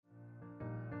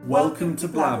Welcome to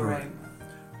Blabbering,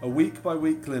 a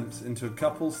week-by-week glimpse into a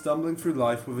couple stumbling through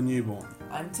life with a newborn.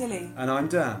 I'm Tilly. And I'm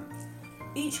Dan.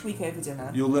 Each week over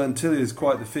dinner, You'll learn Tilly is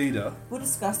quite the feeder. We'll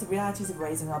discuss the realities of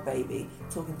raising our baby,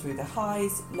 talking through the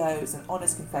highs, lows and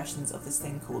honest confessions of this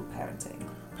thing called parenting.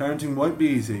 Parenting won't be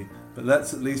easy, but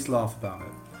let's at least laugh about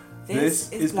it.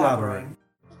 This is Blabbering.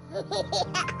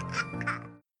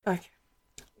 Okay.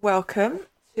 Welcome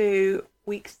to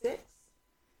week 6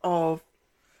 of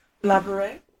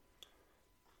Blabbering.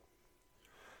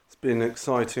 It's been an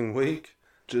exciting week.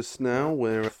 Just now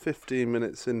we're 15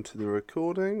 minutes into the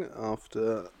recording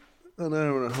after an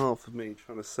hour and a half of me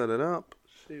trying to set it up.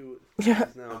 She's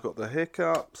now got the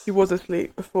hiccups. She was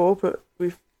asleep before, but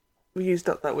we used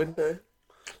up that window.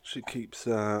 She keeps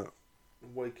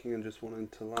waking and just wanting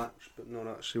to latch, but not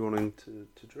actually wanting to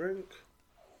drink.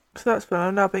 So that's fun.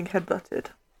 I'm now being headbutted.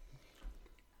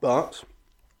 But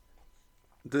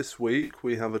this week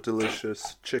we have a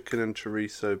delicious chicken and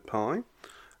chorizo pie.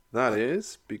 That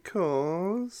is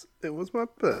because it was my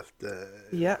birthday.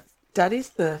 Yep. Daddy's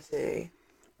 30.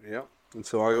 Yep. And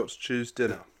so I got to choose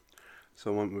dinner.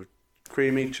 So I went with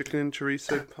creamy chicken and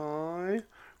chorizo pie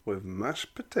with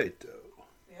mashed potato.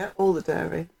 Yeah, all the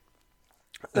dairy.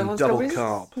 And double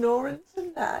carb. Snoring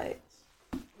tonight.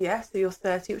 Yeah, so you're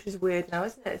 30, which is weird now,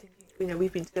 isn't it? Thinking,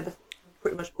 we've been together for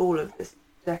pretty much all of this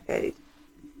decade.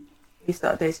 We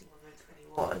started dating when we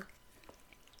were 21.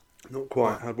 Not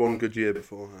quite. Had one good year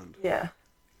beforehand. Yeah,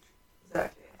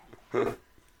 exactly.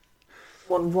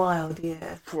 One wild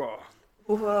year. Whoa.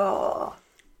 No,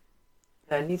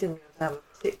 neither of us have a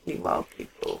particularly wild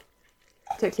people.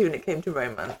 Particularly when it came to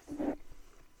romance.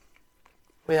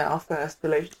 We had our first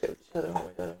relationship with each other,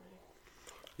 weren't we?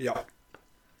 Yeah.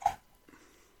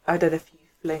 I did a few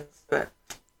flings, but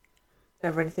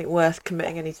never anything worth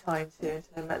committing any time to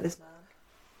until I met this man.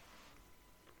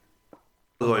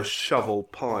 Although I shovel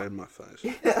pie in my face.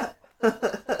 Yeah.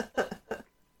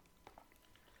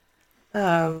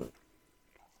 But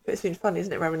it's been fun,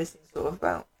 isn't it, reminiscing sort of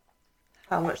about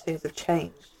how much things have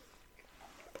changed.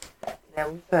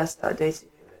 When we first started dating,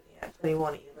 we were only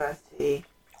 21 at university.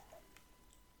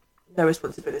 No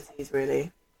responsibilities,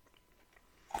 really,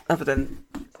 other than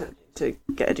to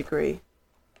get a degree.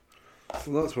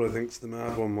 Well, that's what I think's the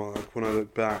mad one. Like when I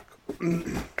look back,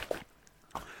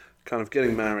 kind of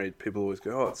getting married, people always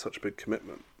go, "Oh, it's such a big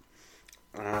commitment."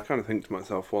 And I kind of think to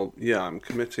myself, "Well, yeah, I'm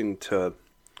committing to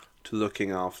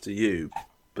looking after you,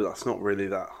 but that's not really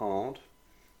that hard.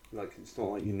 Like, it's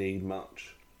not like you need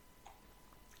much.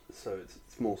 So it's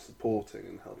more supporting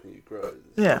and helping you grow.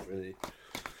 It's not really."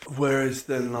 Whereas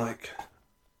then, like,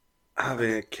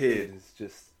 having a kid is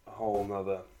just a whole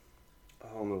nother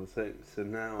thing. So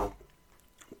now,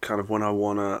 kind of when I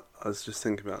was just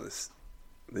thinking about this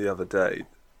the other day,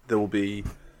 there will be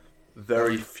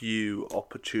very few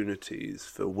opportunities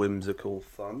for whimsical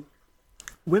fun.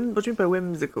 What do you mean by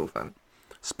whimsical fun?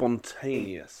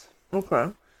 Spontaneous.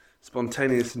 Okay.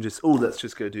 Spontaneous and just, let's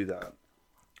just go do that.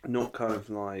 Not kind of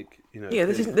like, Yeah,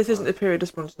 this isn't a period of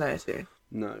spontaneity.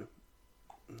 No.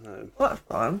 Well, that's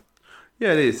fun.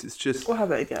 Yeah, it is. It's just... We'll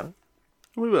have it again.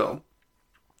 We will.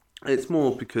 It's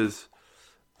more because,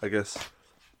 I guess...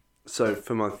 So,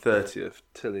 for my 30th,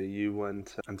 Tilly, you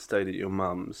went and stayed at your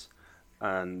mum's.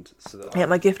 And so that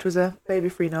my gift was a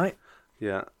baby-free night.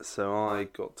 Yeah, so I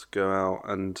got to go out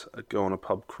and go on a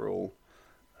pub crawl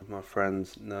with my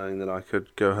friends, knowing that I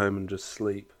could go home and just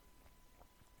sleep.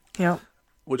 Yeah.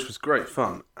 Which was great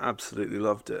fun. Absolutely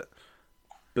loved it.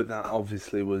 But that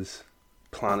obviously was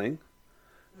planning.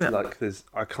 Yeah. Like,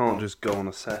 I can't just go on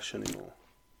a sesh anymore.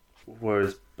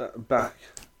 Whereas back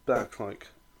like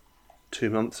 2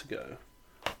 months ago,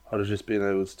 I'd have just been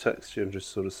able to text you and just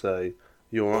sort of say,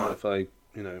 "You alright if I,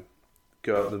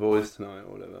 go out with the boys tonight,"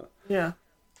 or whatever. Yeah.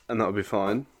 And that would be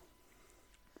fine.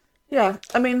 Yeah,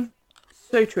 I mean,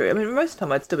 so true. I mean, most of the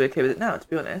time I'd still be okay with it now, to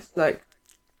be honest. Like,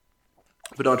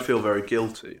 but I'd feel very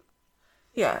guilty.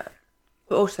 Yeah.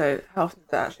 But also, how often does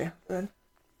that actually happen?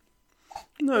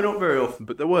 No, not very often,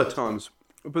 but there were times.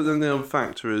 But then the other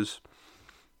factor is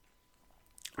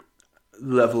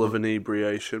level of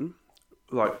inebriation.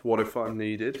 Like, what if I'm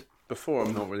needed? Before,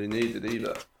 I'm not really needed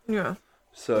either. Yeah.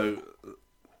 So,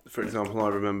 for example, I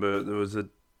remember there was a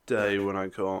day when I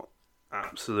got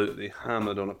absolutely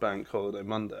hammered on a bank holiday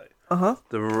Monday. Uh-huh.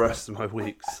 The rest of my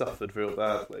week suffered real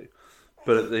badly.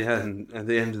 But at the end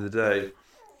of the day,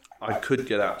 I could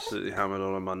get absolutely hammered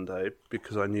on a Monday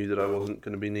because I knew that I wasn't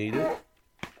going to be needed.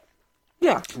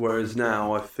 Yeah. Whereas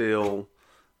now I feel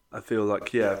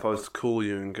like, yeah, if I was to call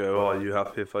you and go, "Oh, are you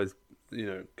happy if I,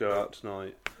 go out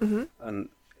tonight?" Mm-hmm. And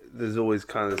there's always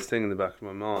kind of this thing in the back of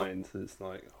my mind that's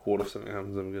like, what if something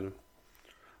happens?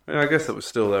 I guess that was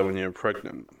still there when you were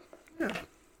pregnant. Yeah.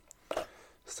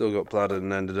 Still got bladdered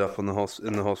and ended up in the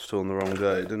hospital on the wrong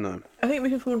day, didn't I? I think we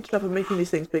can fall into love with making these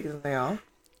things bigger than they are.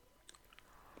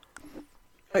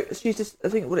 Like, I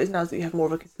think what it is now is that you have more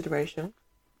of a consideration.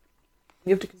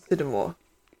 You have to consider more.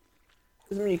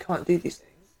 Doesn't mean you can't do these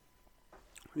things.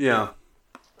 Yeah.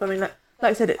 But I mean, like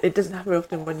I said, it doesn't happen very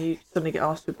often when you suddenly get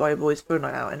asked by your boys for a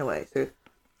night out anyway. So,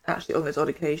 actually, on those odd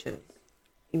occasions,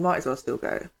 you might as well still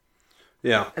go.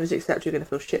 Yeah. And just accept you're going to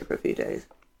feel shit for a few days.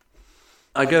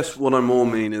 I guess what I more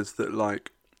mean is that,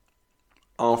 like,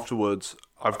 afterwards,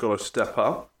 I've got to step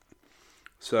up.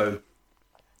 So,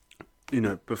 you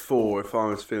know, before, if I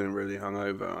was feeling really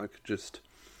hungover, I could just,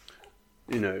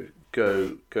 you know,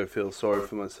 go feel sorry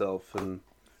for myself and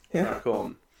crack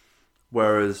on.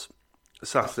 Whereas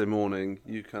Saturday morning,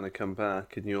 you kind of come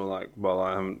back and you're like, well,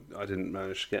 I didn't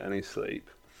manage to get any sleep.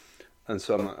 And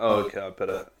so I'm like, oh, okay, I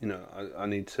better, you know, I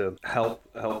need to help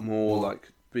more,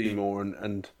 like, be more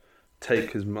and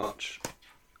take as much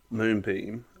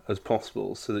moonbeam as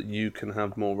possible so that you can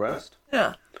have more rest.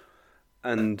 Yeah.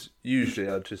 And usually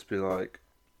I'd just be like,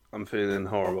 I'm feeling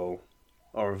horrible,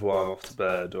 au revoir, I'm off to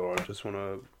bed, or I just want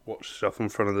to watch stuff in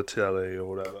front of the telly or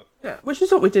whatever. Yeah, which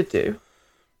is what we did do.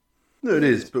 No, it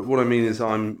is, but what I mean is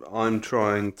I'm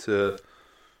trying to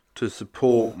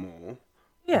support more.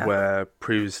 Yeah. Where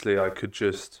previously I could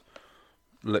just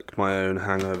lick my own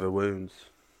hangover wounds.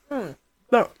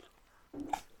 But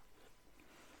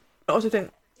I also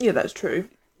think, yeah, that's true.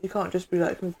 You can't just be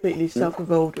like completely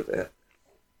self-involved with it.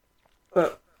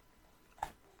 But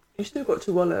you still got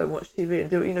to wallow and watch TV and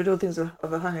do things of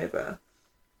a hangover.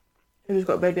 You've just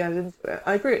got a baby added into it.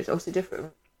 I agree, it's obviously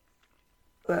different.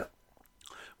 But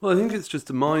well, I think it's just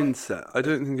a mindset. I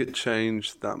don't think it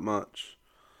changed that much,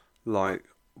 like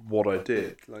what I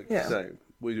did. Like you say,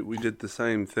 we did the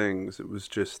same things. It was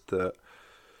just that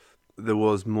there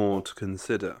was more to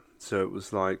consider. So it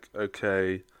was like,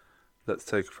 okay, let's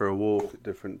take her for a walk at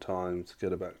different times,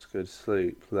 get her back to go to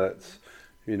sleep. Let's,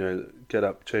 you know, get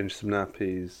up, change some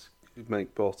nappies,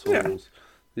 make bottles,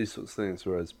 these sorts of things.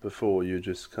 Whereas before, you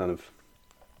just kind of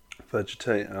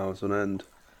vegetate hours on end.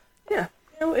 Yeah,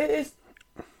 it is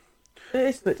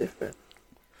a bit different.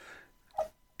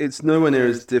 It's nowhere near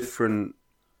as different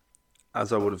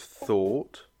as I would have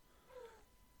thought,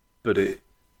 but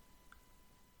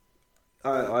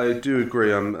I do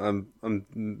agree. I'm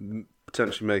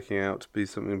potentially making it out to be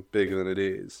something bigger than it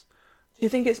is. Do you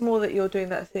think it's more that you're doing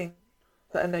that thing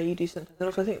that I know you do sometimes, and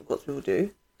also I think lots of people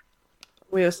do?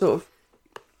 We are sort of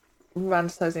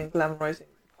romanticising, glamorising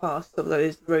past of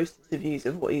those roasted views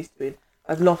of what used to be.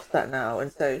 I've lost that now,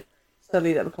 and so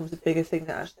suddenly that becomes a bigger thing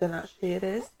than actually it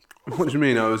is. What do you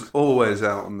mean? I was always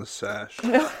out on the sesh.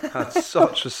 Had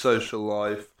such a social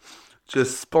life.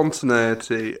 Just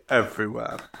spontaneity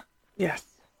everywhere. Yes.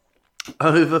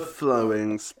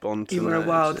 Overflowing spontaneity. You were a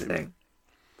wild thing.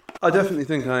 I definitely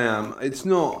think I am.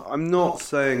 I'm not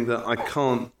saying that I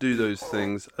can't do those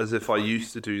things as if I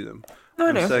used to do them.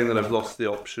 I'm saying that I've lost the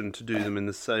option to do them in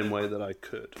the same way that I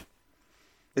could.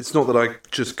 It's not that I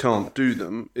just can't do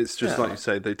them. It's just like you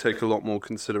say, they take a lot more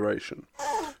consideration.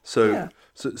 So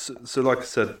like I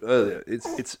said earlier,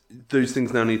 it's those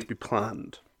things now need to be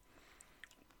planned.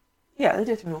 Yeah, they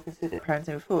do have to be more considered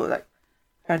parenting before. Like,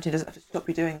 parenting doesn't have to stop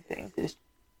you doing things.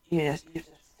 You have to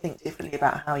think differently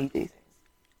about how you do things.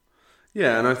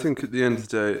 Yeah, and I think at the end of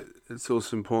the day, it's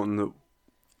also important that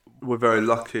we're very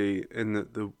lucky in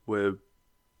that we're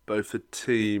both a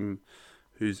team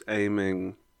who's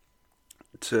aiming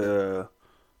to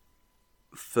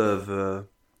further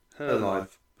her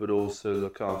life, but also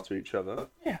look after each other.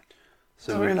 Yeah.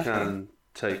 So we can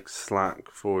take slack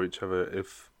for each other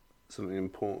if something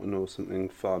important or something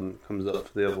fun comes up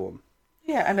for the other one.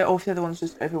 Yeah, and if the other one's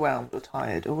just overwhelmed or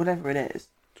tired or whatever it is.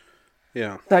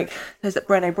 Yeah. Like, there's that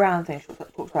Brené Brown thing she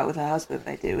talks about with her husband,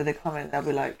 they do, where they come in and they'll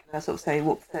be like, they'll sort of say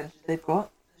what percentage they've got.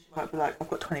 She might be like, I've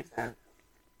got 20%. And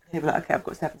he'll be like, okay, I've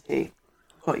got 70.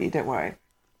 I've got you, don't worry.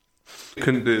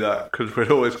 Couldn't do that because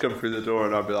we'd always come through the door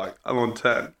and I'd be like, I'm on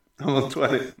 10, I'm on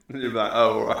 20. And you'd be like,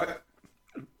 oh, all right.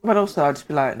 But also, I'd just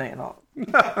be like, no, you're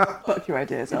not. Fuck your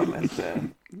ideas,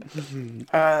 Elvis.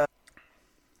 But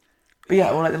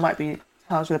yeah, well, like, there might be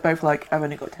times where they're both like, I've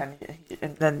only got 10,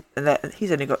 and then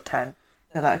he's only got 10.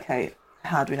 They're like, okay,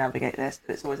 how do we navigate this?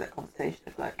 But it's always that conversation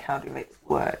of like, how do we make this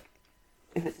work?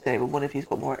 If it's a day, well, one of you's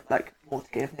got more to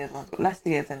give, and the other one's got less to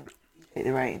give, then you take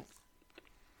the reins.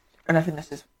 And I think that's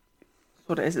just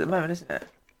what it is at the moment, isn't it?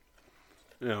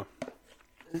 Yeah.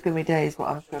 There's going to be days where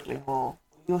I'm struggling more, or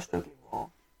you're struggling more,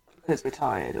 because we're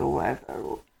tired, or whatever,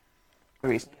 or a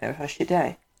reason, we've had a shit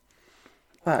day.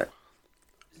 But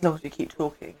as long as we keep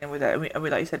talking, and we like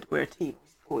you said, we're a team,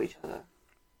 we support each other.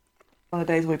 On the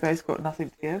days we both got nothing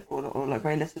to give, or like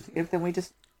very little to give, then we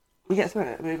get through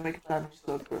it. We make a plan and just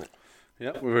go through it.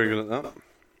 Yeah, we're very good at that.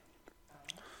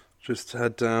 Just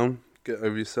head down, get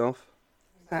over yourself.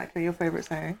 Exactly, your favourite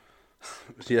saying.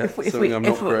 Yeah, something I'm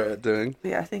not great at doing.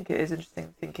 Yeah, I think it is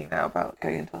interesting thinking now about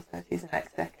going into our 30s and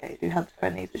next decade. We have the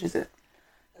 20s, which is at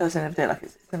the end of the day, like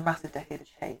it's a massive decade of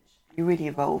change. You really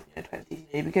evolve in your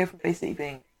 20s. You go from basically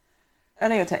being, I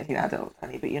know you're technically an adult,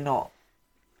 honey, but you're not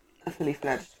a fully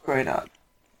fledged grown up.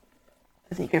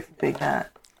 I think you go from being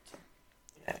that,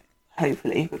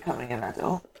 hopefully becoming an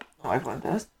adult. Not everyone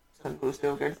does. Some people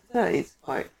still go to the 30s,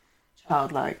 quite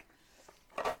childlike.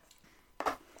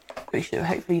 But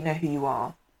hopefully you know who you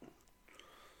are.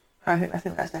 I think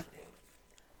that's definitely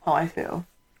how I feel.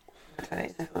 In my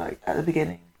 20s, I feel like at the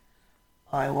beginning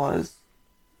I was,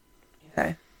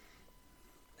 a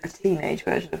teenage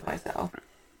version of myself.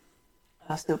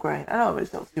 I was still growing. I know I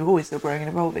was obviously always still growing and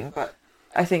evolving, but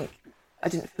I think I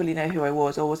didn't fully know who I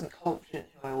was, or wasn't confident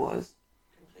who I was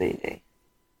completely.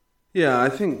 Yeah, I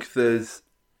think there's,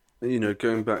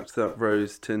 going back to that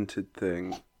rose-tinted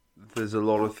thing, there's a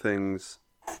lot of things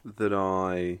that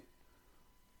I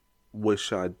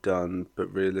wish I'd done,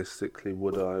 but realistically,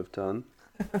 would I have done?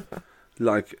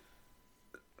 Like,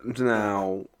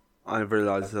 now I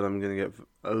realise that I'm going to get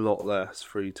a lot less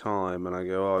free time, and I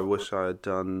go, I wish I had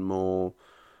done more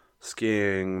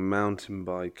skiing, mountain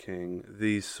biking,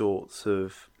 these sorts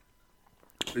of,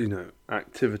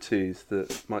 activities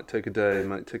that might take a day,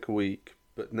 might take a week,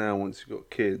 but now once you've got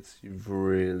kids, you've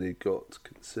really got to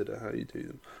consider how you do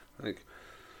them. Like,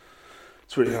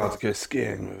 it's really hard to go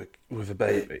skiing with a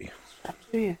baby.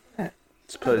 Absolutely. Yeah.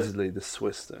 Supposedly the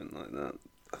Swiss don't like that.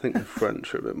 I think the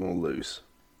French are a bit more loose.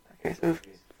 Okay, so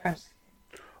French.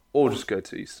 Or just go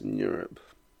to Eastern Europe.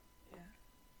 Yeah.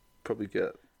 Probably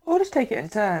get... Or just take it in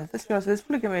turns. Let's be honest, it's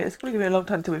probably going to be a long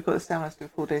time until we've got the stamina to do a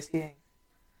full day skiing.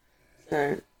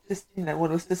 So, just,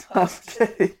 one of us does half the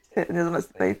day, and the other one's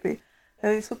the baby.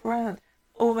 And they swap around.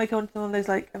 Or we'll make on one of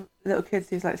those, little kids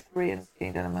who's 3 and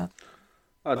skiing down a mountain.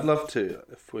 I'd love to,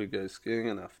 if we go skiing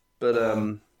enough. But,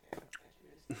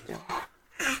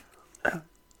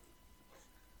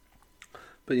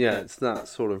 But yeah, it's that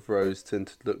sort of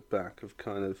rose-tinted look back of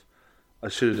kind of, I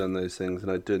should have done those things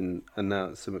and I didn't, and now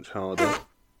it's so much harder.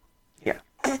 Yeah.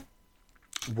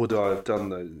 Would I have done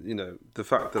those? The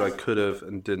fact that I could have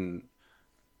and didn't.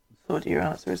 Sort of your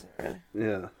answer, isn't it, really?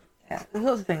 Yeah. Yeah, there's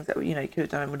lots of things that, you could have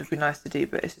done and would have been nice to do,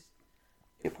 but it's just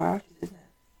your priorities, isn't it?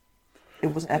 It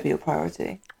wasn't ever your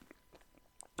priority.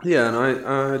 Yeah, and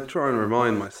I try and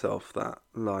remind myself that,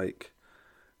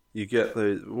 you get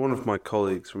those. One of my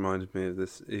colleagues reminded me of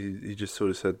this. He just sort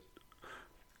of said,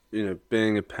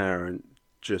 being a parent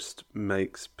just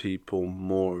makes people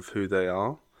more of who they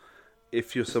are.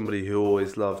 If you're somebody who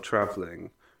always loved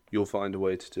travelling, you'll find a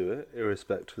way to do it,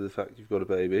 irrespective of the fact you've got a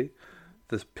baby.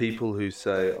 There's people who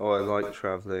say, I like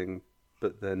travelling,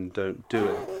 but then don't do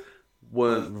it,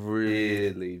 weren't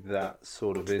really that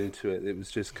sort of into it. It was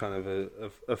just kind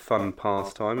of a fun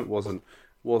pastime. It wasn't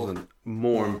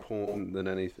more important than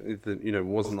anything. It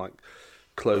wasn't like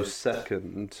close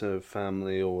second to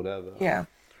family or whatever. Yeah.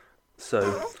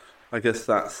 So I guess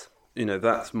that's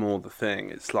more the thing.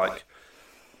 It's like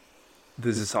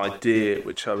there's this idea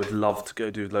which I would love to go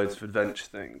do loads of adventure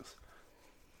things,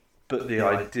 but the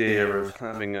idea of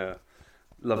having a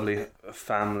lovely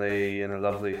family and a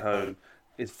lovely home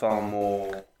is far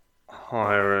more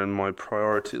higher in my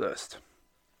priority list.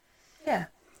 Yeah.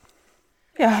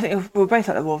 Yeah, I think we're both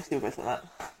like that. Well, obviously, we're both like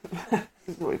that.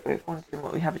 This is what we both wanted and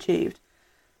what we have achieved.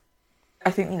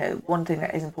 I think, one thing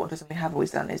that is important to us and we have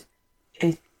always done is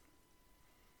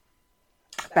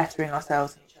bettering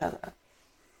ourselves and each other.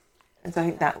 And so I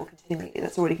think that will continue.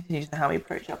 That's already continued in how we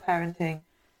approach our parenting.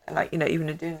 And even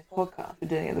in doing this podcast, we're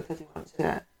doing it because we want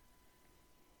to,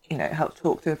 help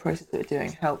talk through the process that we're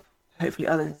doing, help hopefully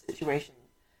others in situations,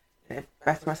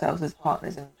 better ourselves as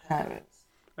partners and parents.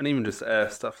 And even just air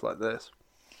stuff like this.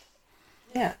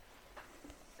 Yeah.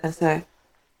 And so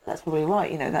that's probably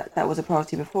why, that was a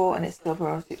priority before and it's still a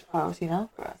priority now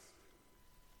for us.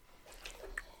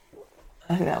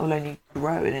 I think that will only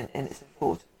grow in its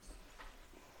importance.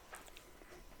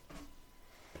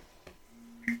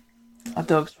 Our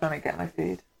dog's trying to get my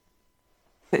food.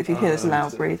 But if you hear this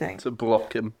loud breathing... To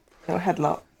block him. Or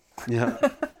headlock. Yeah.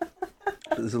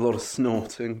 There's a lot of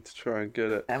snorting to try and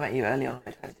get it. I met you early on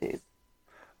in my 20s.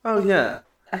 Oh, yeah.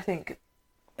 I think...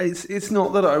 It's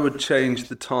not that I would change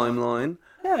the timeline.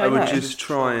 No, I would just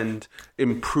try and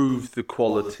improve the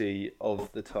quality of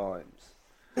the times.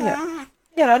 Yeah.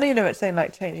 Yeah, I know it's saying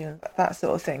changing that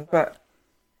sort of thing, but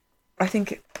I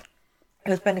think it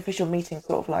was beneficial meeting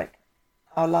sort of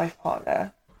our life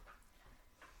partner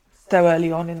so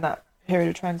early on in that period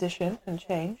of transition and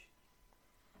change.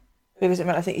 Because it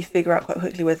meant I think you figure out quite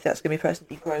quickly whether that's going to be a person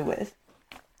you grow with.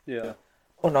 Yeah.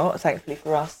 Or not, thankfully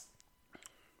for us.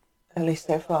 At least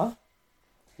so far.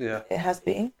 Yeah. It has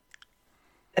been.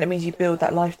 And it means you build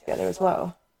that life together as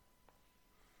well.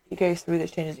 You go through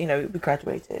those changes, you know, we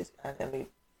graduated and then we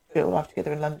built life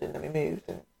together in London and we moved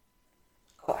and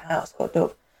got a house, got a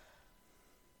dog.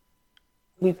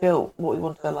 We built what we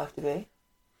wanted our life to be.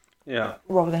 Yeah.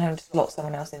 Rather than having to slot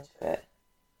someone else into it.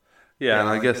 Yeah, and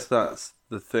I guess that's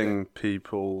the thing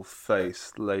people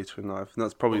face later in life. And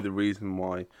that's probably the reason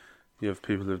why you have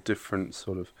people of different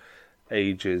sort of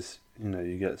ages. You know,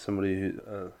 you get somebody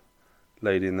who,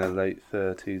 lady in their late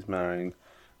 30s marrying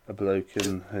a bloke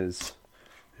in his,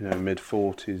 you know, mid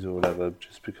 40s or whatever,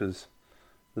 just because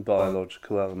the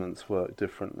biological elements work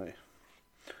differently.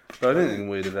 But I don't think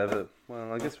we'd have ever,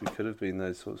 well, I guess we could have been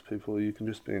those sorts of people. You can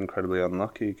just be incredibly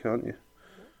unlucky, can't you?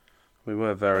 We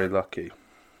were very lucky.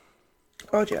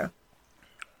 God, yeah.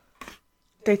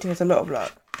 Dating is a lot of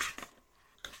luck.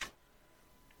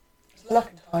 It's luck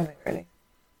and timing, really.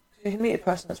 You can meet a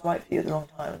person that's right for you at the wrong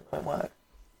time and it won't work.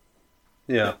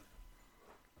 Yeah.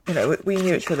 You know, we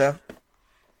knew each other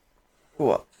for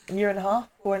what? A year and a half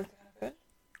before anything happened?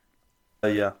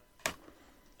 Yeah.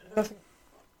 Nothing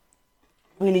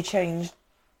really changed.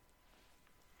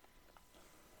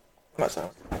 Much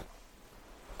else.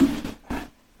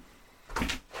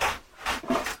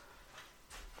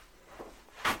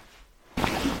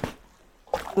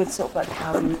 With sort of like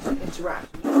how we would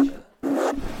interact with each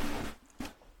other.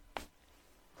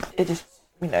 It just,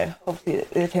 you know, obviously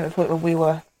there came a point when we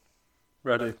were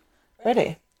Ready.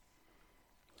 So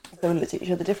we looked at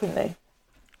each other differently.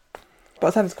 But I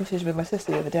was having this conversation with my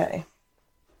sister the other day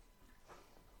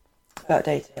about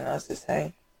dating, and I was just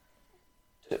saying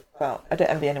about, I don't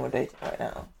envy anyone dating right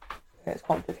now. It's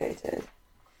complicated.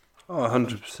 Oh,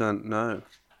 100% no.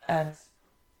 And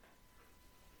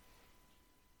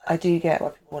I do get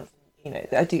what people want, you know,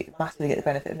 I do massively get the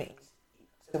benefit of meeting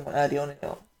someone early on in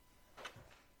your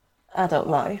adult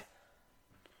life.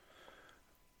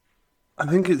 I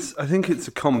think it's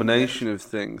a combination of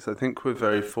things. I think we're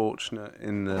very fortunate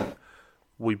in that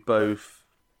we both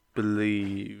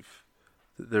believe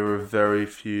that there are very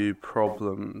few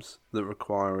problems that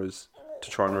require us to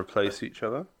try and replace each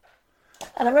other.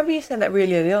 And I remember you saying that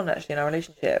really early on, actually, in our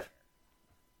relationship.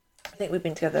 I think we've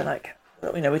been together, like,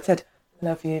 you know, we said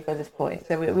love you by this point.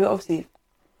 So we were obviously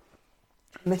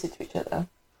committed to each other.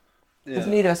 There's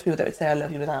neither of us people that would say I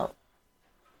love you without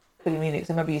fully meaning it. Because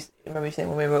I remember you saying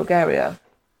when we were in Bulgaria,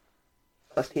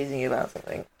 I was teasing you about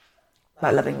something,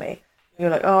 about loving me. You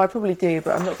were like, oh, I probably do,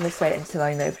 but I'm not going to say it until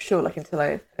I know for sure, like until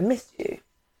I missed you.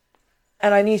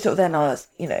 And I knew sort of then I was,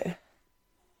 you know,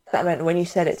 that meant when you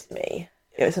said it to me,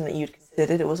 it was something you'd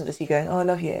considered. It wasn't just you going, oh, I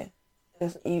love you.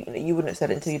 You wouldn't have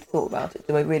said it until you'd thought about it.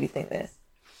 Do I really think this?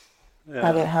 Yeah.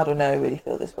 How do I know I really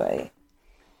feel this way?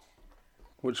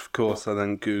 Which, of course, I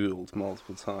then Googled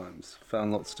multiple times,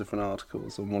 found lots of different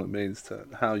articles on what it means to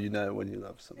how you know when you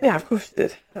love someone. Yeah, of course you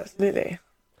did. Absolutely.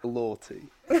 Lorty.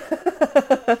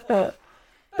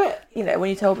 But, you know, when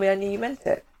you told me, I knew you meant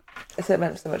it. So it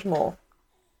meant so much more.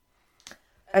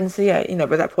 And so, yeah, you know,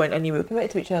 by that point, I knew we were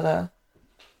committed to each other.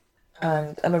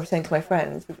 And I remember saying to my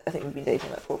friends, I think we've been dating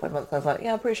like 4 or 5 months, I was like,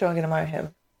 yeah, I'm pretty sure I'm going to marry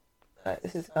him. Like,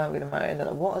 this is the guy I'm going to marry. And they're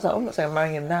like, what? I was like, I'm not saying I'm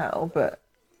marrying him now, but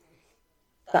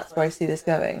that's where I see this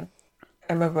going.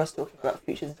 I remember us talking about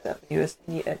futures and stuff,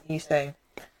 and you saying,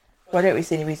 well, I don't really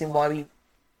see any reason why we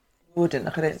wouldn't.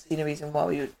 Like, I don't see any reason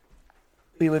why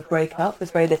we would break up.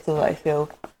 There's very little that I feel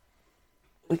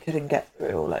we couldn't get through,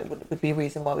 or like would be a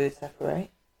reason why we would separate.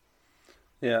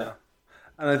 Yeah.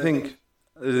 And I think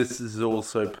this is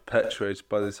also perpetuated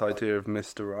by this idea of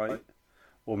Mr. Right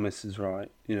or Mrs.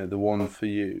 Right. You know, the one for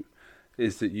you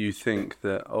is that you think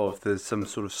that, oh, if there's some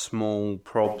sort of small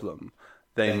problem,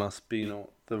 they must be not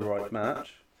the right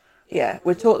match. Yeah,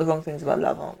 we're taught the wrong things about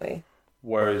love, aren't we?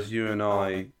 Whereas you and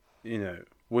I, you know,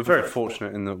 we're very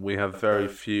fortunate in that we have very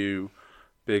few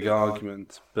big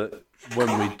arguments, but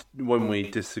when we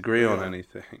disagree on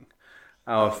anything,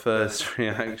 our first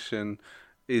reaction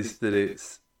is that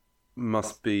it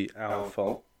must be our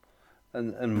fault,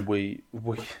 and we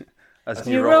as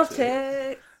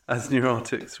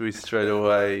neurotics we straight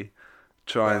away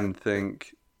try and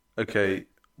think, okay,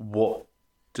 what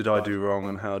did I do wrong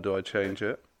and how do I change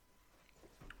it?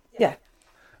 Yeah.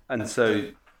 And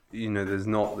so, you know, there's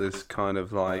not this kind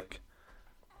of like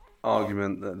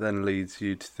argument that then leads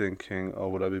you to thinking, oh,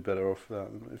 would I be better off for that?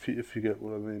 If you get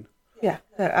what I mean. Yeah,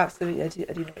 no, absolutely. I do know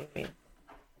what you mean.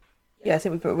 Yeah, I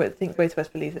think both of us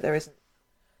believe that there isn't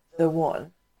the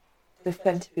one There's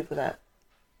plenty of people that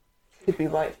could be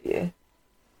right for you,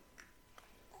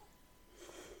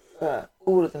 but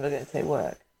all of them are going to take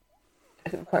work. I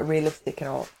think we're quite realistic in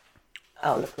our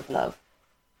outlook of love.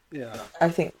 Yeah.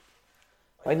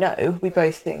 I know we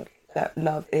both think that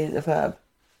love is a verb.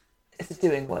 It's a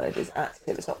doing word. It's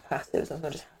active. It's not passive. It's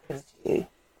not just happens to you.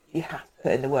 You have to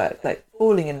put in the work. Like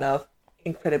falling in love,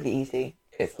 incredibly easy.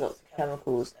 It's lots of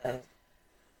chemicals and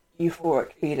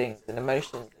euphoric feelings and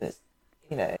emotions. And it's,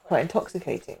 you know, quite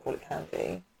intoxicating what it can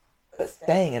be. But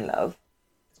staying in love,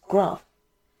 it's graft.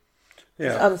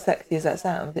 Yeah. As unsexy as that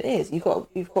sounds, it is. You've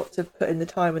got to put in the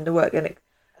time and the work and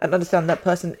understand that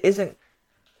person isn't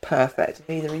perfect.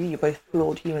 Neither are you. You're both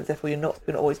flawed humans. Therefore, you're not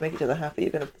going to always make each other happy.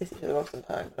 You're going to piss each other off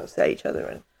sometimes, upset each other,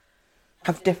 and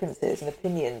have differences and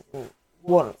opinions and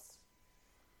wants.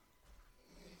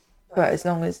 But as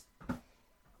long as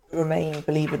you remain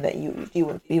believing that you do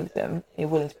want to be with them, you're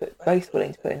both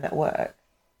willing to put in that work,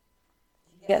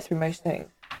 you get through most things.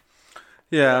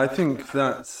 Yeah, I think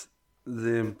that's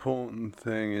the important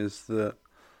thing, is that,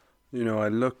 you know, I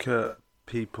look at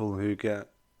people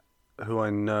who I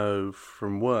know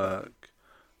from work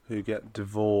who get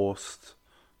divorced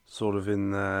sort of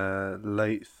in their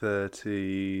late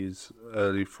 30s,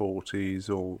 early 40s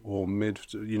or mid,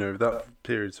 you know, that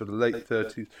period, sort of late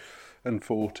 30s and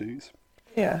 40s.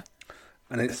 Yeah.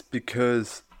 And it's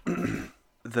because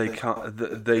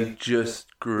they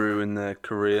just grew in their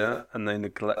career and they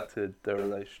neglected their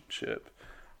relationship,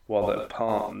 while their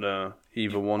partner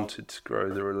either wanted to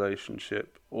grow the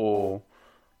relationship or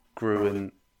grew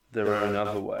in their own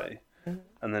other way.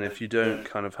 And then if you don't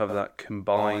kind of have that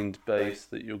combined base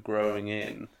that you're growing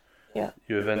in, you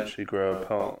eventually grow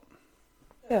apart.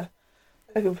 Yeah,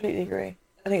 I completely agree.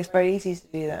 I think it's very easy to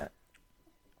do that.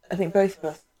 I think both of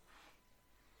us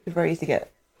are very easy to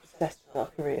get obsessed with our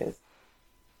careers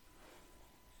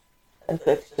and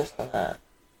focus just on that.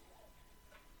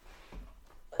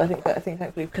 I think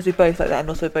thankfully, because we're both like that, and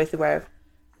also both aware of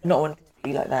not wanting to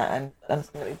be like that, and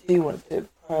something that we do want to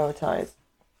prioritise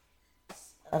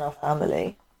and our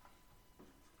family,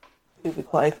 we'll be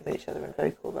quite open with each other and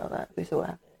vocal about that. We saw what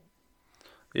happened.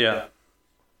 Yeah.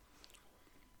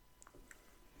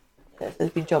 Yeah, so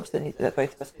there's been jobs that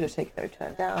both of us could have taken that we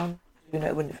turned down. You know,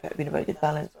 it wouldn't have been a very good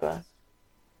balance for us.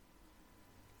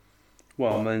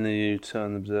 Well, mainly you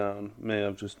turn them down. Me,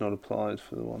 I've just not applied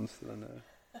for the ones that I know.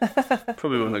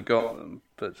 Probably wouldn't have got them,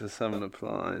 but just haven't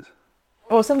applied.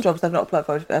 Well, some jobs I've not applied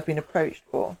for, I've been approached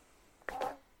for.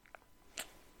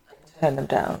 Turn them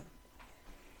down.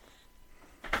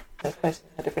 I suppose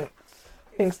I had different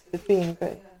things to have been,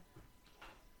 but yeah,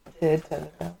 I did turn them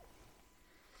down.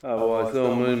 Oh, well, I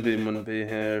thought Moonbeam wouldn't be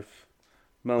here if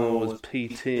Mama was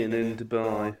PTing in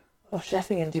Dubai. Oh,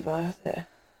 chefing in Dubai, was it?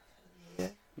 Yeah.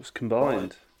 It was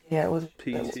combined. Yeah, it was.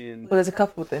 PT and... Well, there's a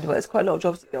couple of things, but there's quite a lot of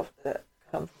jobs that be offered that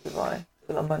come from Dubai. It's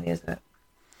a lot of money, isn't it?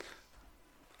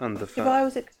 And the fact... Dubai,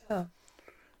 was it Qatar?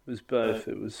 It was both.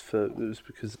 It was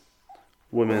because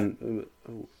women,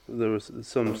 there was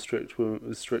some strict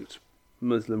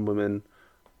Muslim women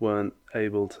weren't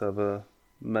able to have a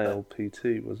male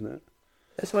PT, wasn't it?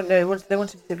 They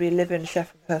wanted to be a live-in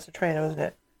chef and personal trainer, wasn't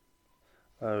it?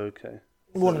 Oh, okay.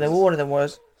 One of them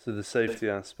was. So the safety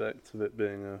aspect of it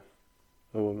being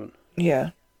a woman.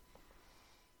 Yeah.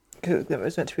 Because it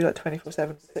was meant to be like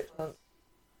 24/7 for 6 months.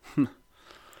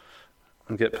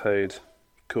 And get paid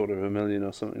 $250,000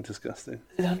 or something disgusting.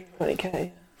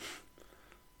 120k.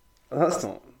 That's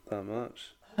not that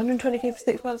much. 120k for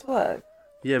 6 months' work?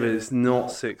 Yeah, but it's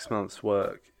not 6 months'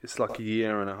 work. It's like a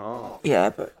year and a half. Yeah,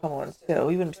 but come on,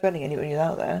 still. You wouldn't be spending any when you're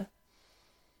out there.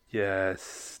 Yeah,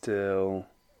 still.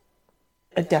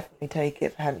 I'd definitely take it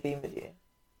if I hadn't been with you.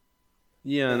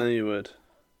 Yeah, I know you would.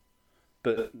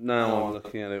 But now I'm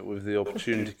looking at it with the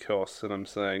opportunity costs and I'm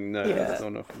saying, no, that's not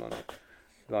enough money.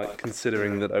 Like,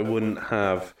 considering that I wouldn't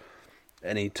have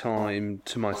any time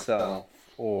to myself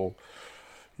or,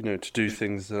 you know, to do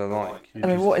things that I like. I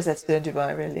mean, what is there to do in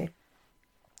Dubai, really?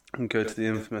 And go to the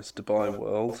infamous Dubai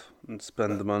world and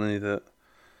spend the money that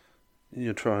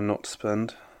you're trying not to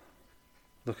spend.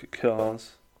 Look at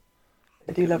cars.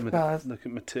 I do love cars. Look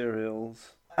at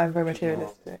materials. I'm very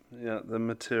materialistic. Yeah, the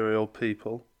material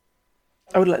people.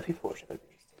 I would let people watch it.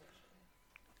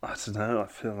 I don't know, I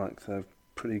feel like they're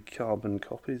pretty carbon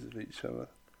copies of each other.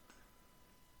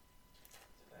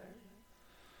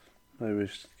 Maybe we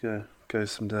should go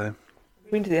someday.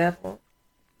 We've been to the airport.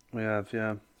 We have,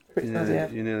 yeah.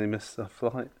 You nearly missed our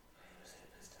flight.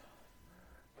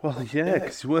 Well, yeah,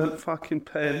 because you weren't fucking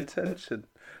paying attention.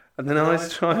 And then I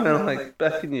was trying to like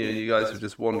beckon you and you guys were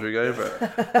just wandering over.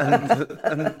 And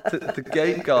the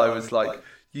gate guy was like,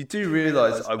 You do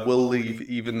realise I will leave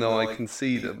even though I can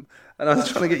see them. And I was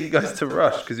trying to get you guys to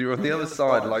rush because you were on the other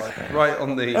side, like right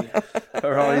on the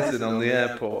horizon on the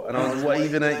airport. And I was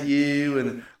waving at you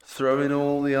and throwing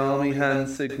all the army hand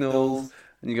signals.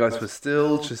 And you guys were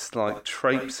still just like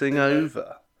traipsing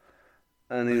over.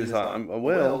 And he was like, I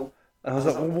will. And I was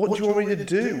like, well, what do you want me to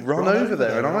do? Run over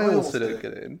there and I also don't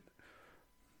get in.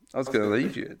 I was going to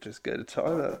leave you, just go to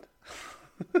Thailand.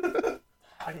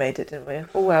 We made it, didn't we?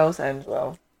 All well ends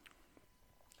well.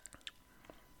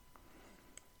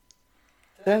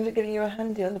 So I ended up giving you a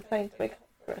handy on the plane to make up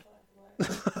for it.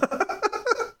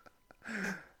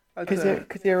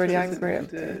 Because you're already angry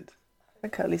at me. I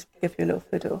could at least give you a little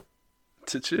fiddle.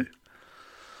 Did you?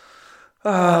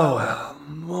 Oh, well,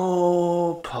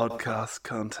 more podcast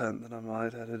content that I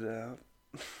might edit out.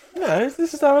 No,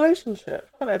 this is our relationship.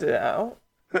 I can't edit it out.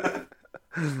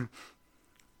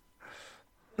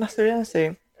 That's the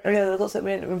reality. Oh yeah, there's lots of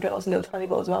me and we've got lots of little tiny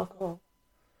bottles of alcohol.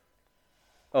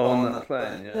 Oh, on that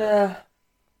plane, yeah. Yeah.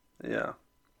 Yeah.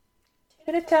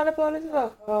 Taking a tiny bottles of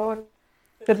alcohol and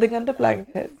fiddling under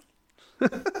blankets.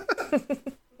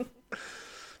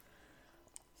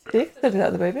 See, I did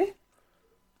that with the baby.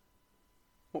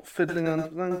 What, fiddling under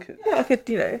blankets? Yeah, I could,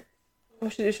 she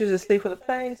was asleep on the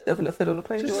plane, still have a little fiddle on the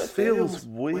plane. It just feels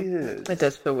weird. It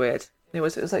does feel weird. It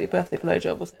was like your birthday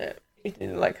blowjob, wasn't it? You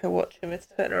didn't like her watching Miss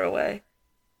turn her away.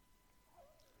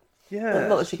 Yeah. Well,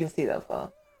 not that she can see that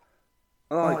far.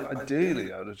 Like,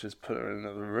 ideally, I would have just put her in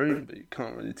another room, but you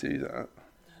can't really do that.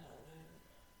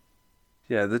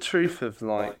 Yeah, the truth of,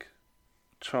 like,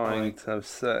 trying to have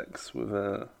sex with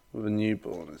a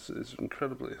newborn is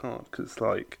incredibly hard, because,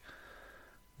 like,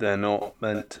 they're not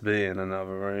meant to be in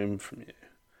another room from you.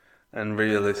 And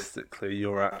realistically,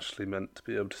 you're actually meant to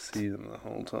be able to see them the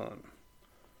whole time.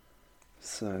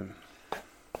 So...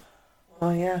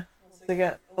 Oh, yeah. Once they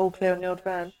get all clear on the old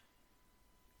van.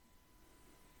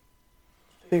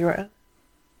 Figure it out.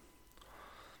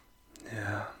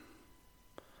 Yeah.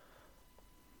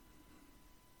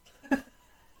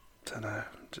 Don't know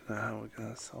how we're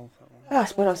going to solve that one. I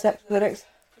suppose I'll sex for the next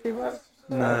few months.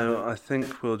 No, I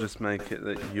think we'll just make it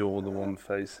that you're the one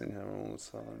facing her all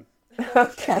the time.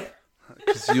 Okay.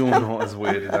 Because you're not as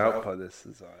weirded out by this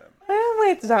as I am. I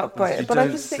am weirded out by it, but I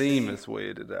just seem as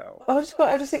weirded out.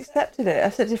 I just accepted it. I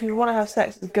said if you want to have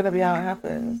sex, it's going to be how it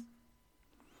happens.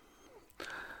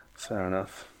 Fair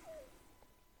enough.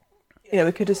 Yeah,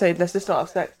 we could have said let's just not have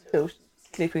sex until she's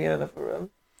sleeping in another room.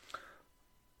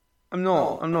 I'm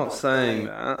not saying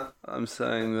that. I'm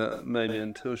saying that maybe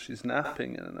until she's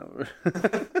napping in another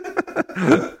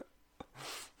room.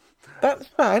 That's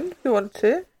fine if you want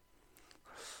to.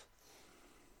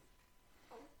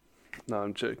 No,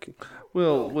 I'm joking.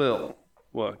 We'll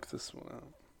work this one out.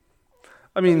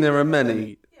 I mean, there are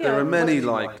many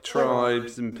like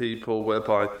tribes and people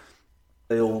whereby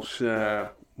they all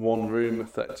share one room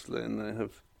effectively, and they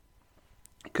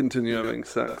continue having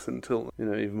sex until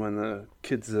even when the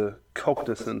kids are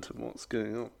cognizant of what's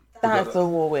going on. That's a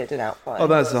more weirded out by. Oh,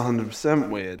 that's 100%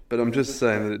 weird. But I'm just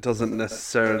saying that it doesn't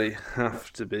necessarily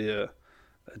have to be a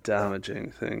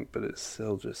damaging thing, but it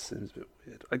still just seems a bit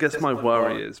weird. I guess my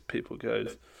worry is people go,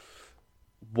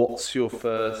 what's your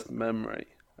first memory?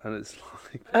 And it's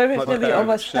like... I don't know if it's going to be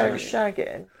almost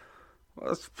shagging.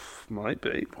 Well, might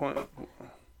be. Well,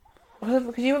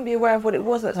 because you wouldn't be aware of what it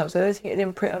was at the time, so I don't think it'd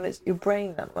imprint on your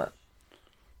brain that much.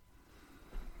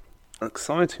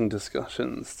 Exciting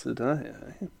discussions today,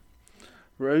 eh?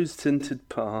 Rose-tinted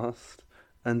past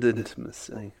and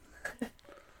intimacy.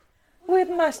 We had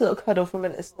a nice little cuddle for a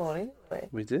minute this morning,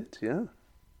 didn't we? We did, yeah.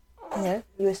 Yeah,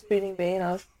 you were spooning me and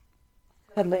I was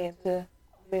cuddling into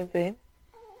Moonbeam.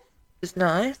 It was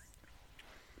nice.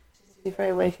 She's very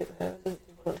awake at the moment,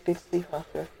 doesn't want to be asleep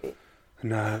after her feet.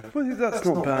 No, well, that's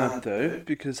not bad though,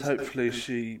 because hopefully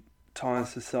she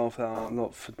tires herself out a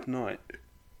lot for tonight.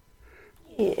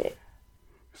 Yeah.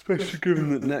 Especially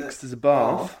given that next is a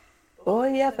bath. Oh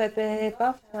yeah, baby,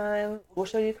 bath time. We'll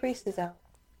show you creases out.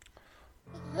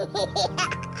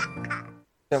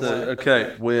 So,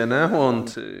 okay, we are now on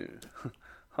to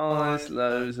highs,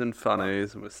 lows and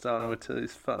funnies, and we're starting with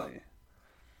Tilly's funny.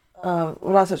 Well,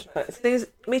 that's such a funny. The thing is,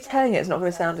 me telling it's not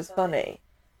going to sound as funny.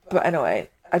 But anyway,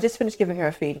 I just finished giving her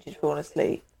a feed and she'd fallen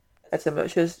asleep. She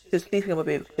was sleeping on my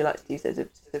boob because she likes to use it as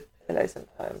a pillow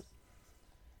sometimes.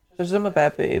 So she was on my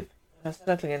bare boob, and I was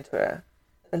snuggling into her.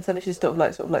 And suddenly she sort of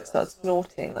like started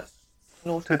snoring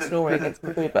against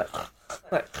my boob,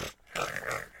 like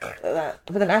that.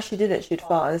 But then as she did it, she'd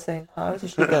fart at the same time. So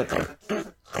she'd go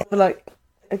for like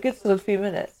a good sort of few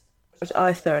minutes, which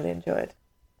I thoroughly enjoyed.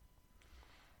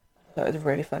 So it was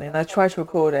really funny. And I tried to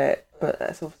record it, but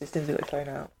that's obviously as soon as it got thrown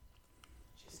out,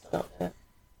 she stopped it.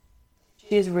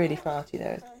 She is really farty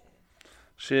though.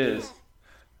 She is.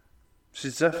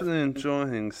 She's definitely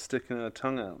enjoying sticking her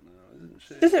tongue out now, isn't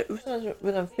she? Does it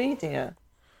when I'm feeding her?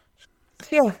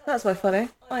 Yeah, that's quite funny.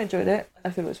 I enjoyed it. I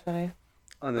think it was funny.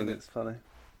 I think it's funny.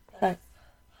 Thanks.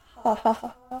 Ha ha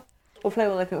ha ha. We'll play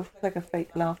like a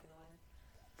fake laugh.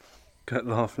 Get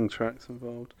laughing tracks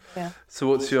involved. Yeah. So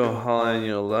what's your high and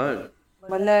your low?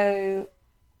 My low,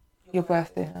 your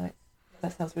birthday night.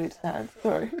 That sounds really sad.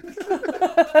 Sorry.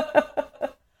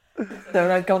 So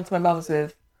when I'd gone to my mum's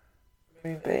with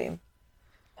Moonbeam,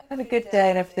 I had a good day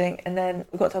and everything, and then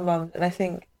we got to my mum's, and I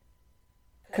think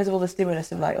because of all the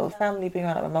stimulus of like all the family being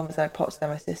around, like my mum was like pots there,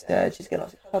 my sister, she's getting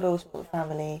lots of cuddles with all the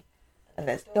family, and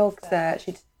there's dogs there.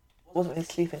 She wasn't really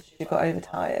sleeping, so she got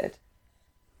overtired.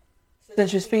 So then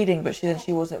she was feeding, but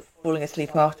she wasn't falling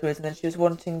asleep afterwards, and then she was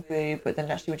wanting boob, but then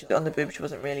actually when she got on the boob, she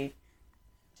wasn't really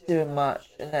doing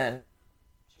much, and then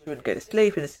she wouldn't go to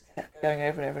sleep, and just kept going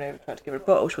over and over and over, trying to give her a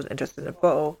bottle. She wasn't interested in a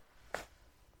bottle. So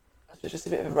it was just a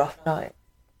bit of a rough night.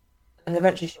 And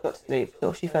eventually she got to sleep,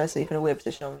 so she fell asleep in a weird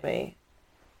position on me.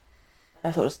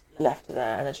 And I sort of just left her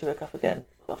there, and then she woke up again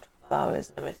after a couple of hours,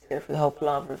 and I went to go through the whole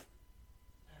palaver of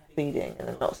feeding, and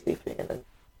then not sleeping, and then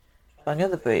trying the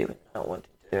other boob, and not wanting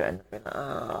to do it, and being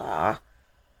like,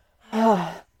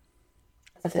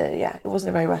 I said, yeah, it wasn't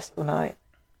a very restful night.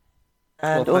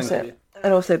 And Well, thank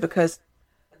you. also because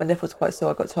my nipples were quite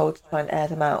sore, I got told to try and air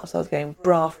them out, so I was going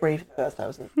bra free for the first time. I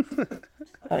wasn't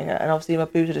having it, and obviously my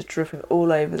boobs were just dripping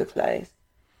all over the place,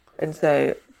 and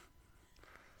so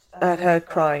I had her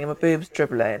crying and my boobs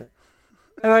dribbling.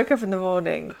 I woke up in the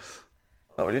morning.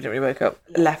 Well, I didn't really wake up.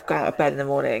 Got out of bed in the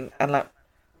morning, and like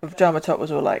my pajama top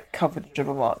was all like covered in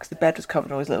dribble marks. The bed was covered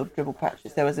in all these little dribble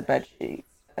patches. There was a bed sheet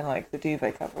and like the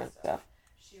duvet cover and stuff.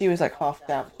 She was like half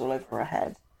damped all over her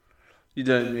head. You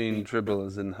don't mean dribble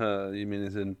as in her, you mean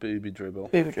as in booby dribble.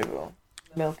 Booby dribble.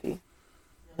 Milkiness.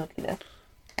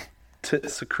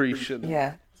 Tit secretion.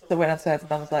 Yeah. So when I said,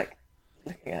 Mum was like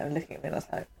looking at me, and I was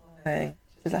like, hey.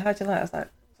 She was like, how'd you like it? I was like,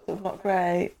 sort of not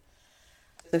great.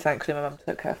 So thankfully my mum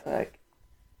took her for like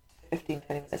 15-20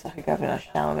 minutes. I could go in a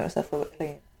shower and get myself a little bit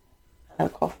clean. Have a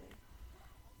coffee.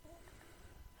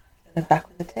 And then back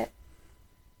on the tit.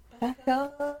 Back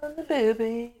on the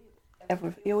booby.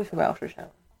 You always feel better after a shower.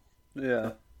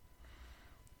 Yeah.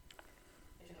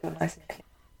 You feel nice and clean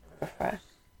and refreshed.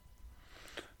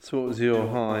 So what was your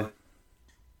high?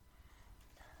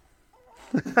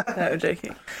 No, I'm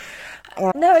joking.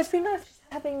 No, it's been nice. She's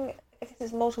having, I guess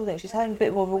there's multiple things. She's having a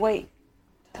bit more of a wait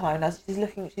time now.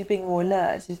 She's being more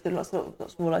alert. She's doing lots more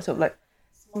like sort of like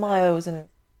smiles and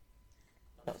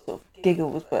not sort of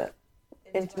giggles, but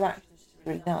interactions is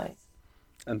really nice.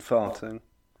 And farting.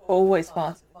 Always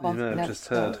farting. You may have just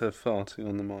heard her farting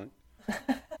on the mic.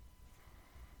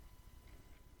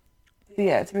 But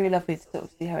yeah, it's really lovely to sort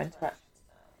of see her interactions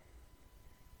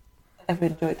now. I've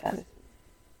enjoyed that.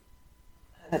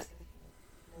 Her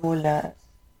more alert.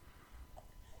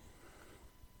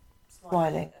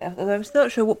 Smiling. Although I'm still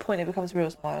not sure what point it becomes real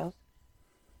smiles.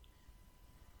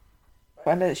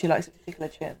 But I know that she likes a particular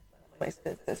chin. That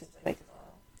seems to make her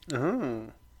smile.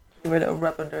 Oh. Give her a little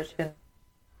rub under her chin.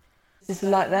 Is this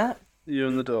like that? You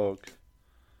and the dog.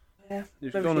 Yeah.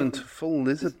 You've gone into full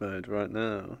lizard mode right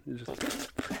now. You're just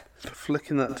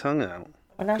flicking that tongue out.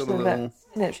 When I Got a saw little-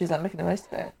 that, she's like making the most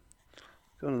of it.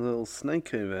 Got a little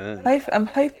snake over there. I'm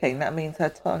hoping that means her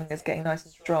tongue is getting nice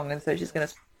and strong, and so she's going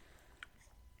to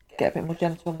get a bit more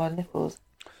gentle on my nipples.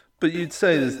 But you'd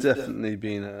say there's definitely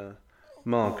been a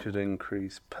marked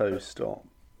increase post-op.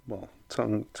 Well,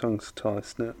 tongue to tie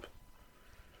snip.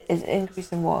 Is it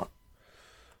increasing what?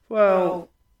 Well,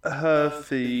 her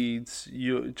feeds,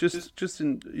 you just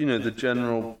in the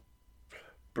general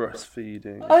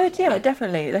breastfeeding. Oh yeah,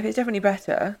 definitely. Like it's definitely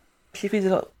better. She feeds a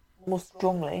lot more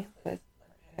strongly, so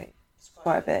it's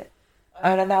quite a bit.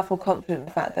 And I now feel confident in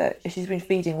the fact that if she's been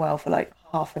feeding well for like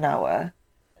half an hour,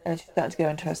 and she's starting to go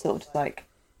into her sort of like,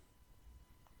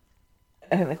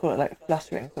 I think they call it like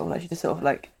fluttering, sort of like she just sort of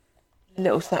like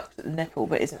little sucks at the nipple,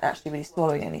 but isn't actually really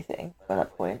swallowing anything. By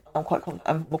that point,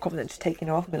 I'm more confident just taking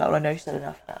her off and be like, well, I know she's had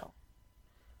enough now.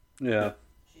 Yeah.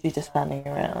 She's just fanning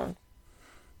around.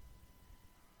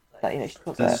 Like, she's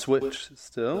got The switch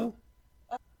still?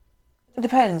 It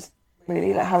depends,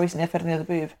 really, like how recently I fed on the other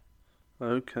boob.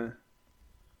 Okay.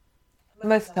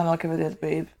 Most of the time I'll give her the other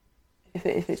boob. If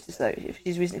it's just like, if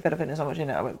she's recently fed up and there's not much in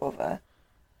it, I won't bother.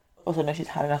 Also, I know she's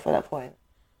had enough at that point.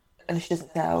 And if she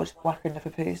doesn't say, I'll just whack her in the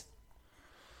papoose.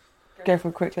 Go for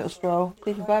a quick little stroll.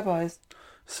 Leave her bye-byes.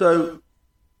 So,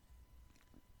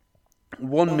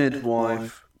 one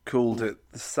midwife called it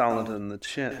the salad and the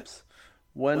chips.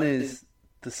 When is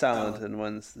the salad and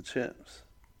when's the chips?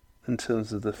 in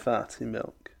terms of the fatty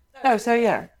milk. No, so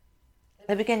yeah.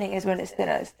 The beginning is when it's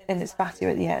thinner and it's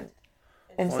fattier at the end.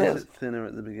 And Why is it thinner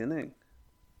at the beginning?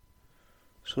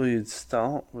 Sure, you'd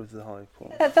start with the high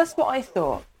quality. Yeah, that's what I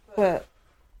thought, but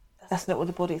that's not what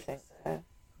the body thinks. So.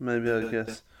 Maybe I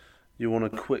guess you want a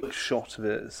quick shot of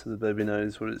it so the baby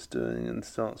knows what it's doing and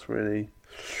starts really...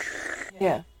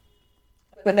 Yeah.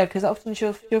 But no, because often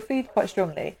she'll feed quite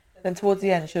strongly, then towards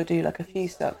the end she'll do like a few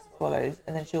sucks, swallows,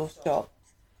 and then she'll stop.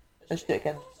 Then she'll do it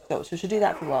again, stop. So she'll do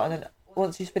that for a while, and then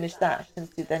once she's finished that, then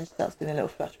she starts doing a little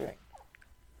fluttering.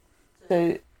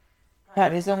 So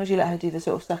apparently as long as you let her do the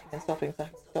sort of sucking and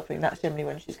stopping, that's generally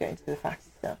when she's getting to the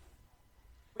fatty stuff.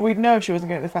 We'd know if she wasn't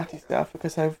getting the fatty stuff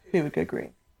because her poo would go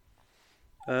green.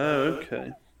 Oh,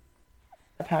 okay.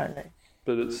 Apparently.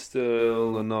 But it's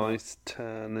still a nice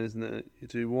tan, isn't it? You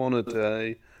do one a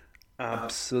day,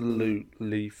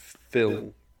 absolutely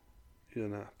fill your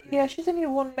nappy. Yeah, she's only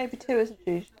one, maybe two, isn't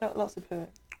she? She's got lots of poo.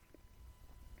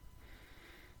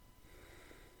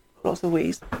 Lots of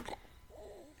wheeze.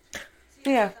 So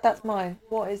yeah, that's mine.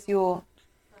 What is your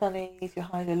funnies, your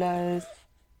highs, your lows?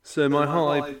 So my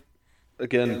high,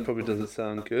 again, probably doesn't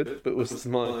sound good, but was the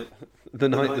night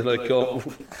that I got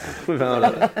without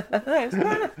it. No, it's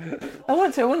fair enough. I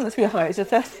want it to be a high. It's your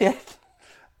 30th.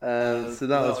 So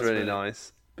that was really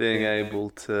nice, being able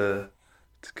to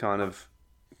kind of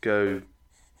go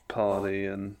party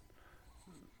and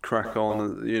crack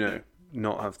on,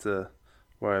 not have to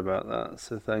worry about that.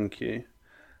 So thank you.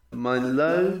 My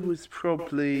low was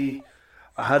probably,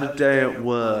 I had a day at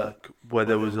work where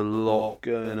there was a lot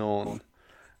going on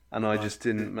and I just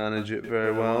didn't manage it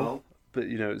very well. But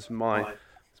it's my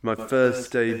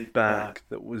first day back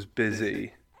that was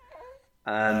busy,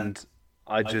 and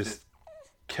I just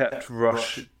kept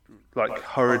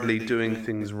hurriedly doing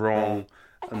things wrong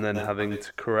and then having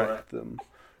to correct them,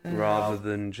 rather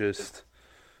than just,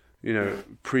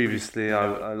 previously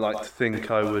I like to think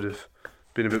I would have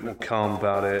been a bit more calm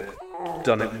about it,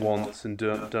 done it once and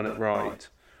done it right,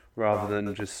 rather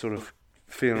than just sort of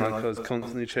feeling like I was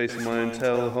constantly chasing my own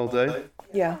tail the whole day.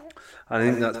 Yeah. I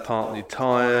think that's partly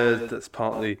tired, that's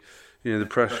partly, the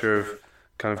pressure of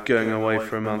kind of going away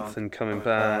for a month and coming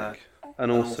back, and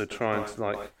also trying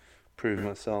to prove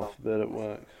myself a bit at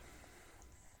work.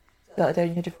 That day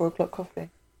you had your 4 o'clock coffee.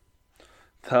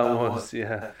 That was,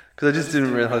 yeah. Because I just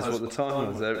didn't realise what the time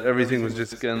was. Everything was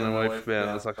just getting away from me, and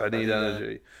I was like, I need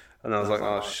energy. And I was like,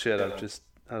 oh shit, I've just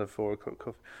had a 4 o'clock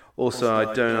coffee. Also,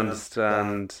 I don't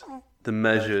understand the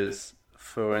measures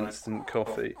for instant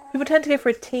coffee. People tend to go for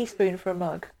a teaspoon for a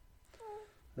mug.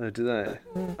 Oh, do they?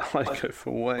 I go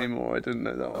for way more. I didn't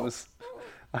know that was...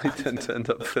 I tend to end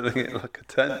up filling it like a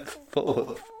 10th full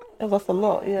of... Oh, that's a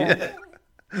lot, yeah.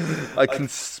 I can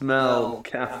smell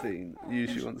caffeine,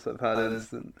 usually once I've had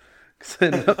instant. Because I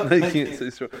end up making it so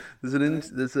strong.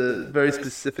 There's a very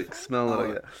specific smell that I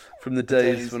get from the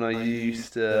days when I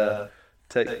used to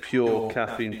take pure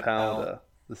caffeine powder,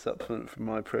 the supplement from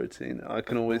my protein. I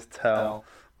can always tell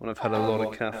when I've had a lot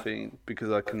of caffeine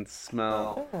because I can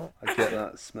smell. I get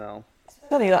that smell. It's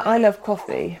funny, I love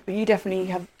coffee, but you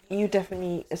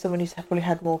definitely are someone who's probably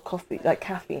had more coffee,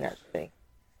 caffeine actually.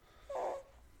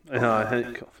 Yeah, I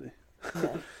hate coffee.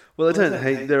 Yeah. Well, I don't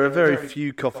hate. There are very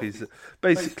few coffees.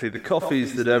 Basically, the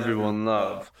coffees that everyone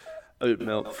loves, oat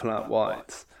milk, flat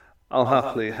whites, I'll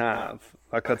happily have.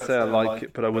 I'd say I like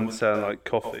it, but I wouldn't say I like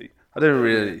coffee. I don't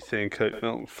really think oat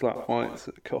milk, flat whites,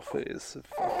 coffee is a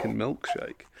fucking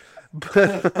milkshake.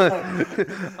 But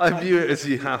I view it as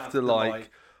you have to like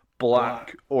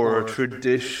black or a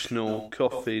traditional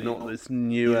coffee, not this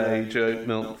new age oat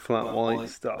milk, flat white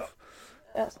stuff.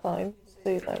 That's fine.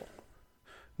 Do that.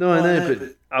 No, I know,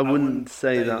 but I wouldn't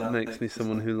say that makes me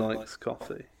someone who likes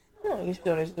coffee. No, you should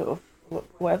always sort of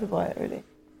whatever by it, really.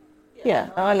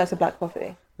 Yeah, I like a black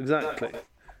coffee. Exactly.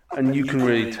 And you can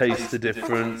really taste the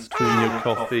difference between your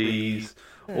coffees,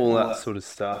 all that sort of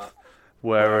stuff.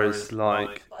 Whereas,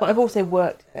 But I've also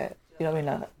worked it, you know what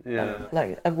I mean?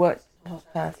 Yeah. I've worked in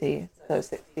hospitality since I was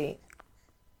 16.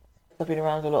 I've been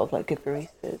around a lot of good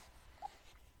baristas.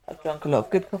 I've drunk a lot of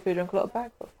good coffee, drunk a lot of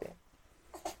bad coffee.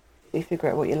 You figure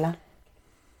out what you like.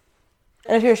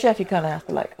 And if you're a chef, you kind of have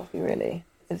to like coffee, really.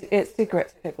 It's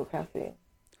cigarettes, pickle, caffeine.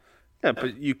 Yeah,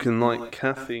 but you can like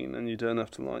caffeine and you don't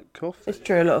have to like coffee. It's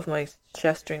true, a lot of my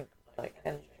chefs drink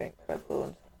energy drink, Red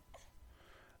Bull.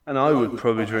 And I would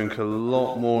probably drink a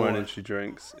lot more energy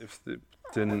drinks if they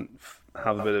didn't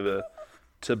have a bit of a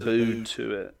taboo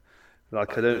to it. I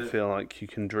don't feel like you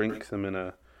can drink them in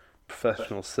a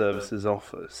professional services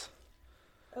office.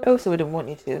 I also wouldn't want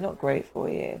you to. They're not great for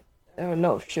you. There are a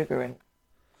lot of sugar in.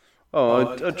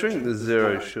 Oh, I drink the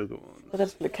zero sugar one. Well,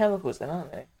 that's the chemicals then,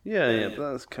 aren't they? Yeah,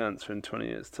 but that's cancer in 20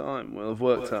 years' time. We'll have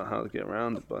worked out how to get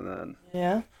around it by then.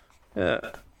 Yeah. Yeah,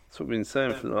 that's what we've been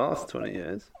saying for the last 20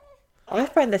 years. I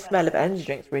find the smell of energy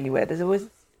drinks really weird. There's always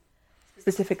a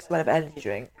specific smell of energy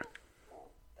drink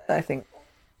that I think,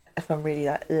 if I'm really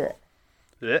like, ugh.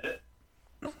 Yeah.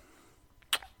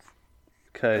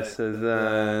 Okay, so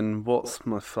then what's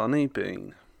my funny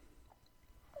been?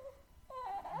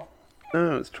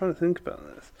 No, I was trying to think about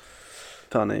this.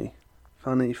 Funny.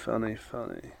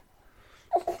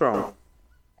 Strong.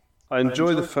 I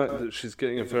enjoy the fact that she's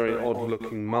getting a very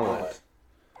odd-looking mullet.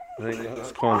 I think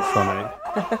that's quite funny.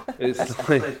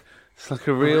 It's like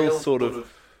a real sort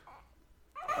of,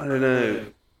 I don't know,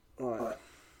 like,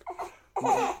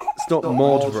 it's not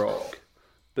mod rock,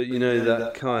 but you know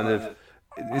that kind of,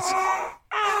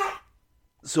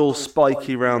 it's all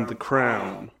spiky round the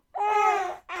crown,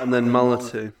 and then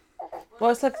mullety.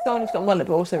 Well, it's like someone who's got a mullet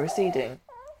but also receding.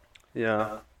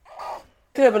 Yeah.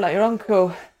 Feel a bit like your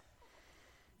uncle.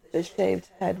 The shaved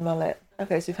head mullet.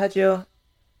 Okay, so you've had your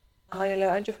high and low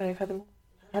and your phone, you've had them.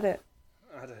 Had it.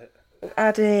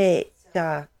 Add it.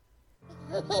 Yeah.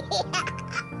 Do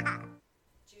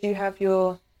you have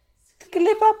your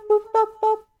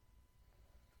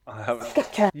I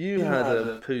haven't. You had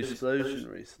a poo explosion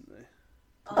recently.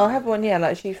 Oh, I have one, yeah,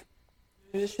 like she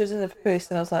was in the poos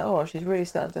and I was like, oh, she's really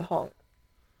starting to honk.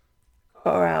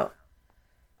 Got her out.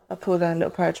 I pulled down a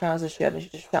little pair of trousers she had and she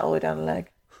just fell all the way down the leg.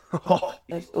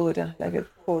 Just all the way down the leg, it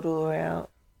poured all the way out.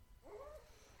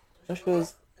 Which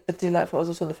was a delightful. I was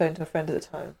also on the phone to a friend at the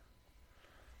time.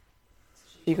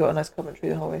 She got a nice commentary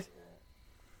the whole way through.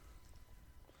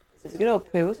 It's a good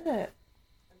old poo, wasn't it?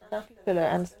 Nappy filler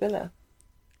and spiller.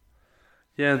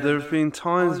 Yeah, there have been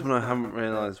times when I haven't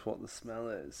realised what the smell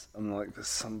is. I'm like, there's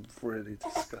some really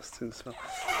disgusting smell.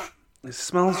 It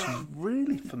smells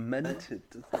really fermented,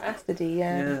 doesn't it? Acidy,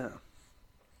 yeah. Yeah.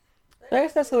 I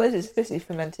guess that's all it is. It's basically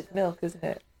fermented milk, isn't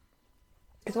it?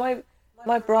 Because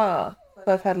my bra,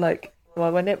 I've had like,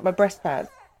 well, my breast pads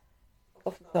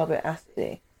often smell a bit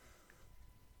acidy.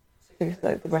 So it's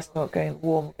like the breast milk going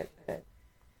warm,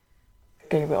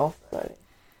 getting a bit off slightly.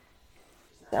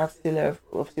 Just adds to the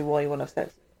obviously why you want to have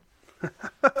sex.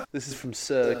 This is from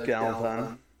Sir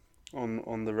Galvan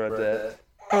on the Reddit.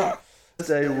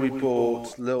 Today we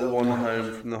brought little one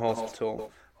home from the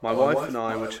hospital. My wife and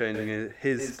I were changing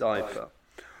his diaper.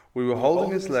 We were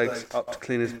holding his legs up to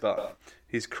clean his butt.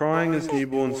 He's crying as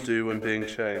newborns do when being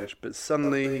changed, but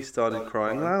suddenly he started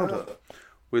crying louder.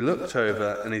 We looked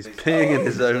over and he's peeing in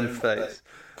his own face.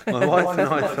 My wife and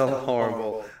I felt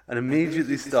horrible and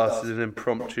immediately started an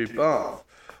impromptu bath,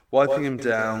 wiping him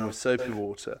down with soapy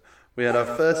water. We had our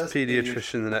first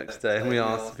paediatrician the next day and we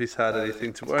asked if he's had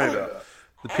anything to worry about.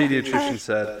 The paediatrician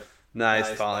said, "Nah, he's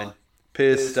fine.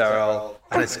 Pee's sterile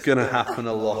and it's going to happen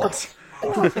a lot."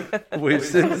 We've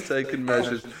since taken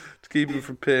measures to keep him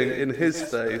from peeing in his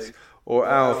face or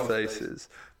our faces,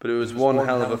 but it was one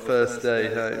hell of a first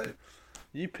day home.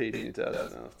 You peed in your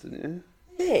dad's mouth, didn't you?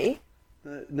 Me?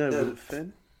 No, was it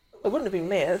Finn? It wouldn't have been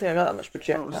me. I don't think I got that much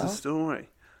projectile. What was the story?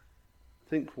 I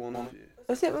think one of you.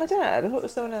 Was it my dad? I thought it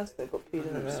was someone else that got peed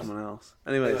in the mouth. Someone else.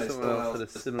 Anyway, someone else had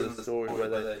a similar story where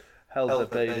they held their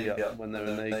baby up when they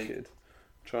were naked,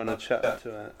 trying to chat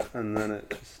to it, and then it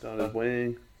just started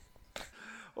weighing.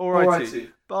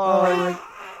 Alrighty. Bye.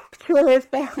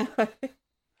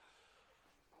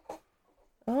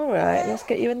 Alright, let's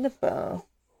get you in the bar.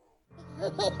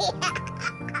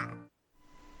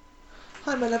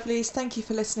 Hi my lovelies, thank you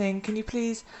for listening. Can you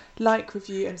please like,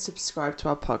 review and subscribe to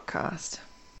our podcast?